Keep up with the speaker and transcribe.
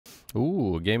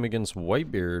Ooh, a game against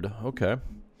Whitebeard. Okay.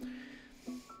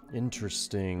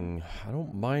 Interesting. I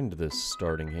don't mind this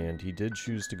starting hand. He did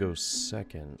choose to go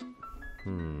second.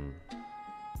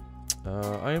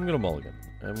 I am gonna mulligan.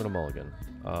 I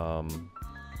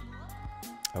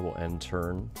will end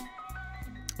turn.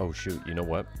 Oh shoot, you know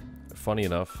what? Funny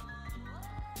enough,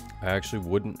 I actually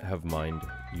wouldn't have mind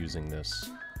using this.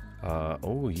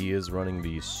 Oh, he is running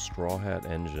the Straw Hat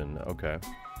engine. Okay.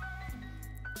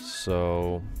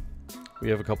 So we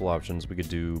have a couple options. We could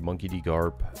do Monkey D.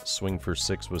 Garp, swing for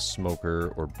 6 with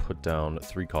Smoker, or put down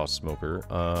 3-cost Smoker.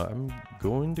 I'm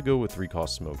going to go with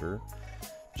 3-cost Smoker,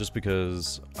 just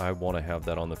because I want to have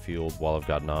that on the field while I've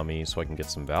got Nami, so I can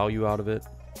get some value out of it.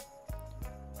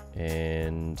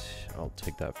 And I'll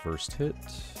take that first hit.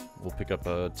 We'll pick up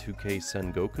a 2K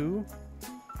Sengoku.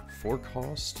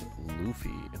 4-cost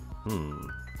Luffy.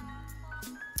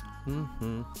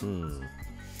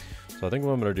 So I think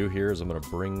what I'm going to do here is I'm going to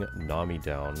bring Nami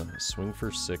down, swing for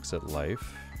 6 at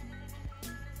life,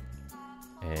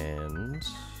 and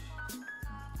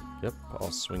yep, I'll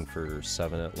swing for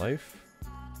 7 at life.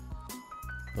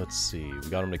 Let's see, we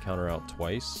got him to counter out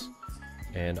twice,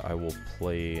 and I will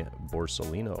play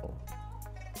Borsalino.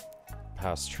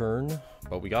 Pass turn,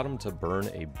 but we got him to burn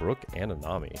a Brook and a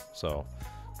Nami, so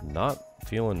not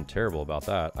feeling terrible about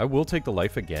that. I will take the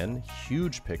life again,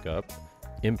 huge pickup.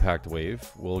 Impact Wave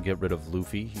will get rid of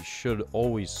Luffy. He should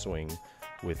always swing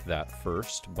with that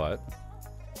first, but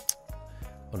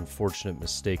unfortunate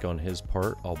mistake on his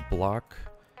part. I'll block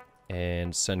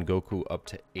and send Goku up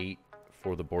to 8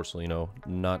 for the Borsalino.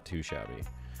 Not too shabby.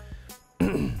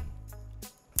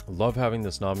 Love having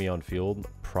this Nami on field.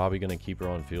 Probably going to keep her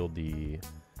on field the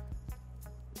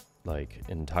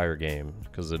entire game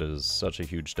because it is such a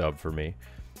huge dub for me.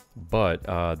 But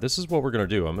this is what we're going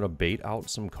to do. I'm going to bait out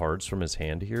some cards from his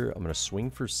hand here. I'm going to swing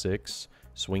for 6,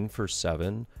 swing for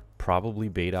 7, probably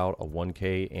bait out a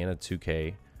 1K and a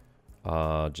 2K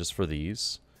just for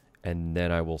these. And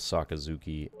then I will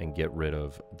Sakazuki and get rid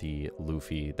of the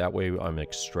Luffy. That way I'm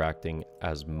extracting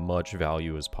as much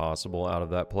value as possible out of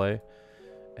that play.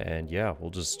 And yeah,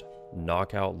 we'll just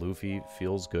knock out Luffy.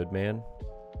 Feels good, man.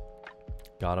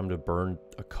 Got him to burn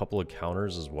a couple of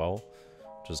counters as well,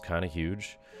 which is kind of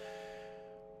huge.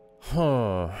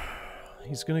 Huh.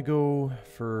 He's going to go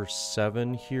for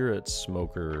 7 here at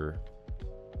Smoker.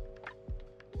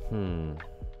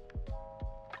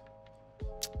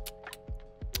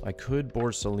 I could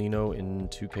Borsalino in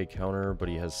 2K counter, but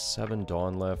he has 7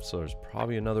 Dawn left, so there's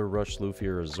probably another Rush Luffy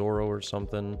or a Zoro or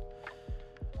something.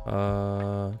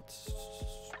 Yeah,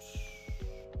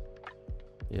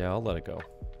 I'll let it go.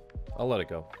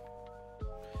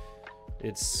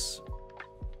 It's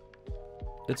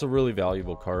a really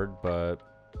valuable card, but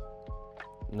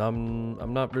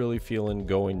I'm not really feeling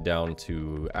going down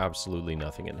to absolutely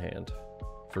nothing in hand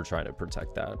for trying to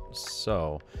protect that.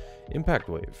 So, Impact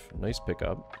Wave, nice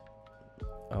pickup.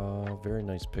 Very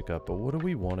nice pickup, but what do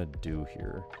we want to do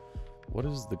here? What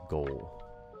is the goal?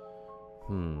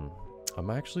 I'm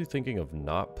actually thinking of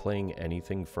not playing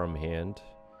anything from hand.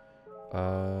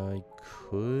 I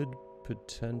could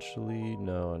potentially...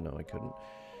 No, I couldn't.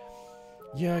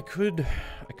 Yeah, I could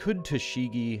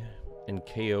Tashigi and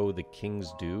KO the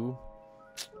King's Due.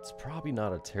 It's probably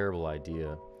not a terrible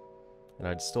idea. And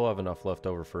I'd still have enough left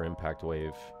over for Impact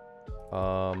Wave.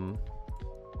 So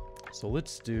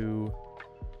let's do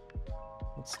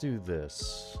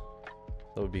this.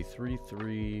 That would be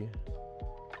 3/3.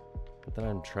 But then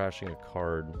I'm trashing a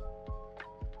card.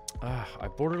 I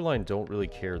borderline don't really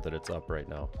care that it's up right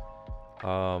now.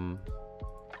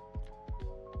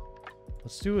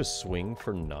 Let's do a swing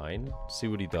for 9. See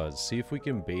what he does. See if we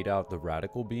can bait out the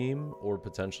Radical Beam or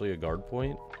potentially a guard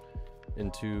point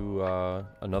into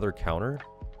another counter.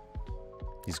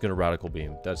 He's going to Radical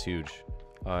Beam. That's huge.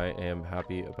 I am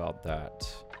happy about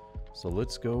that. So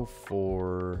let's go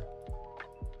for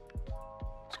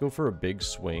a big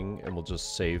swing and we'll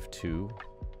just save 2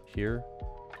 here.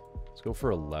 Let's go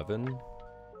for 11.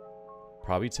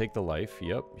 Probably take the life.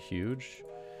 Yep, huge.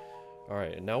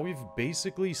 Alright, and now we've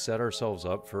basically set ourselves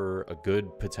up for a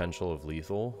good potential of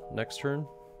lethal next turn.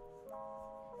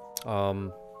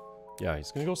 Yeah,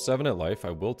 he's gonna go 7 at life. I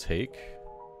will take.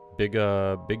 Big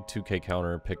 2K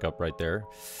counter pickup right there.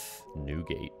 New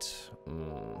gate.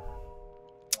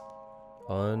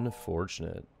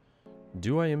 Unfortunate.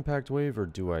 Do I Impact Wave or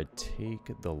do I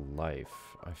take the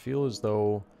life? I feel as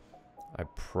though I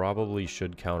probably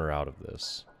should counter out of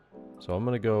this. So I'm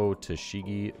going to go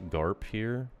Tashigi Garp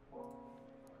here.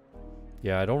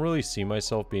 Yeah, I don't really see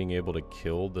myself being able to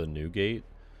kill the new gate.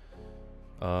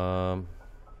 I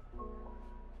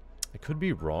could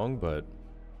be wrong, but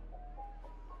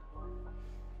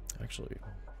Actually,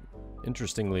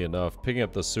 interestingly enough, picking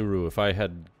up the Suru, if I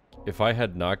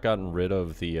had not gotten rid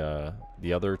of the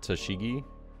other TCG,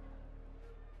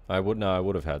 I would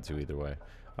have had to either way.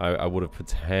 I would have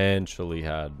potentially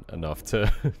had enough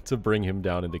to to bring him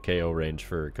down into KO range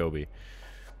for Kobe.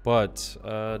 But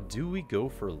do we go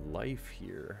for life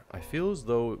here? I feel as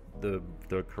though the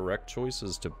correct choice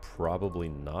is to probably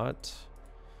not,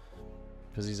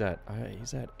 because he's at 8.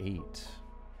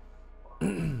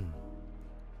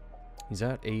 He's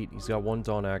at 8. He's got 1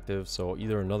 Dawn active, so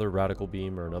either another Radical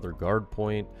Beam or another Guard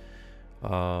Point.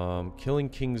 Killing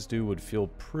King's Dew would feel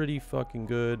pretty fucking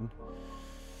good.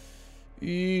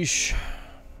 Eesh.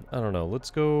 I don't know. Let's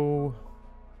go.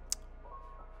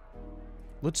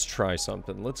 Let's try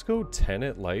something. Let's go 10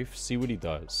 at life, see what he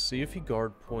does. See if he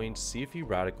Guard Points, see if he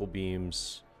Radical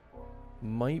Beams.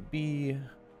 Might be...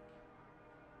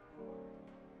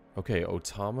 Okay,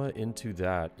 Otama into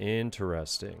that.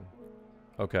 Interesting.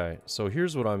 Okay, so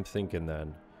here's what I'm thinking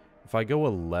then. If I go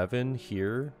 11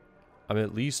 here, I'm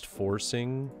at least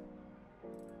forcing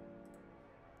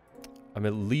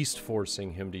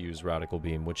him to use Radical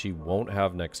Beam, which he won't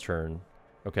have next turn.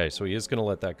 Okay, so he is going to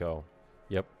let that go.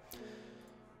 Yep.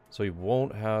 So he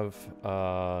won't have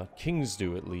King's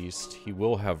Dew at least. He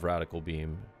will have Radical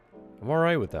Beam. I'm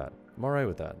alright with that. I'm alright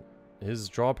with that. His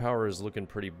draw power is looking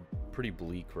pretty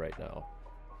bleak right now.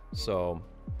 So,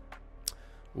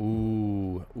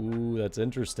 ooh, that's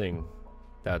interesting.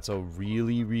 That's a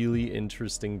really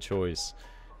interesting choice.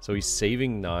 So he's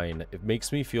saving 9. It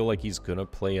makes me feel like he's gonna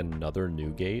play another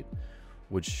Newgate,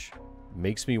 which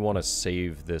makes me want to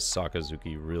save this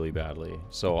Sakazuki really badly.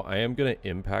 So I am gonna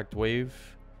Impact Wave,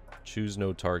 choose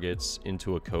no targets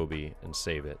into a Kobe, and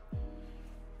save it.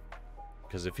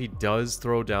 Because if he does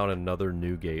throw down another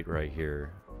Newgate right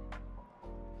here,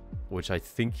 which I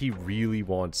think he really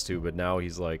wants to, but now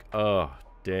he's like, oh,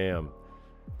 damn.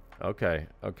 Okay,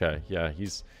 yeah,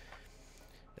 he's...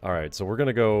 Alright, so we're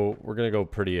gonna go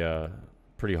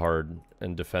pretty hard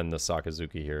and defend the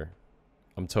Sakazuki here.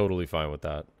 I'm totally fine with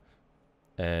that.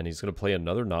 And he's gonna play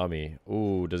another Nami.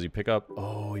 Ooh, does he pick up?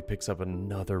 Oh, he picks up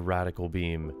another Radical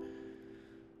Beam.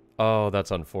 Oh,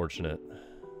 that's unfortunate.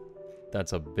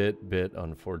 That's a bit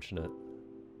unfortunate.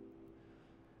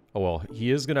 Oh well,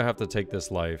 he is gonna have to take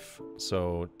this life.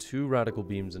 So 2 Radical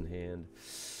Beams in hand.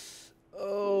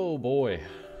 Oh boy.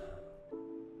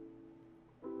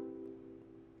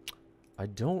 I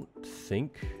don't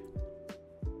think...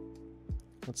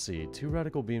 Let's see, 2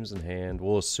 Radical Beams in hand.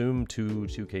 We'll assume 2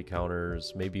 2k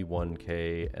counters, maybe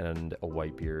 1k, and a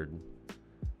Whitebeard.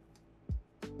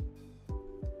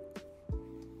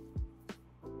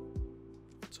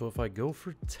 So if I go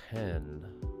for 10,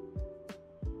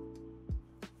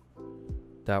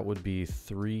 that would be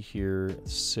 3 here,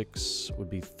 6 would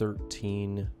be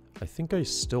 13. I think I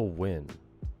still win.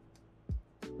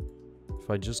 If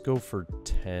I just go for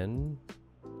 10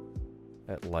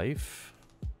 at life,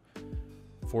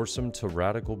 force him to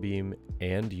Radical Beam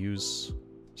and use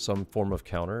some form of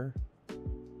counter,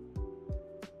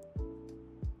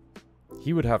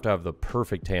 he would have to have the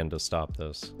perfect hand to stop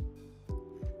this.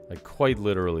 Like, quite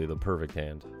literally the perfect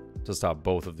hand to stop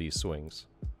both of these swings.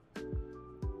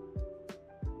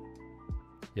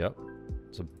 Yep,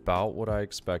 it's about what I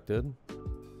expected.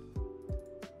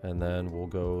 And then we'll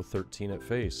go 13 at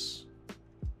face.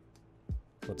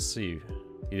 Let's see.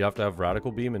 You'd have to have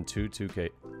Radical Beam and 2 2k.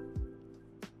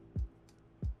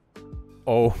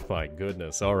 Oh my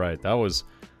goodness. Alright, that was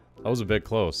a bit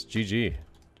close. GG.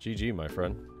 GG, my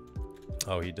friend.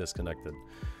 Oh, he disconnected.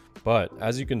 But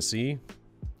as you can see,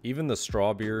 even the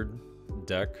StrawBeard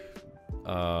deck,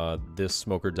 this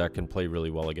Smoker deck can play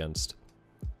really well against.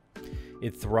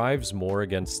 It thrives more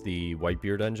against the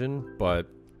Whitebeard engine, but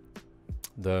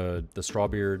the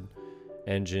StrawBeard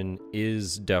engine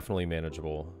is definitely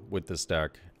manageable with this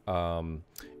deck.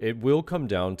 It will come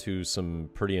down to some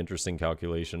pretty interesting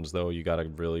calculations, though. You got to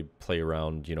really play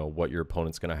around, you know, what your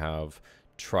opponent's going to have,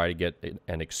 try to get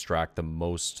and extract the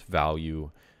most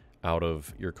value out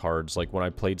of your cards. Like when I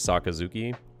played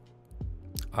Sakazuki,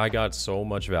 I got so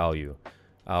much value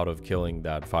out of killing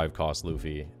that 5-cost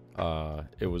Luffy.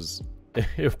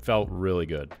 It felt really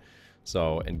good.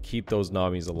 So, and keep those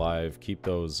Namis alive, keep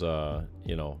those, 1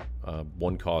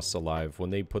 costs alive. When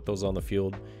they put those on the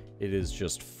field, it is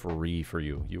just free for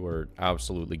you. You are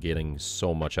absolutely getting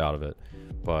so much out of it.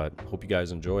 But hope you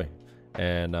guys enjoy.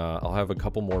 And I'll have a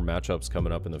couple more matchups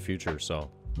coming up in the future,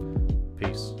 so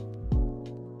peace.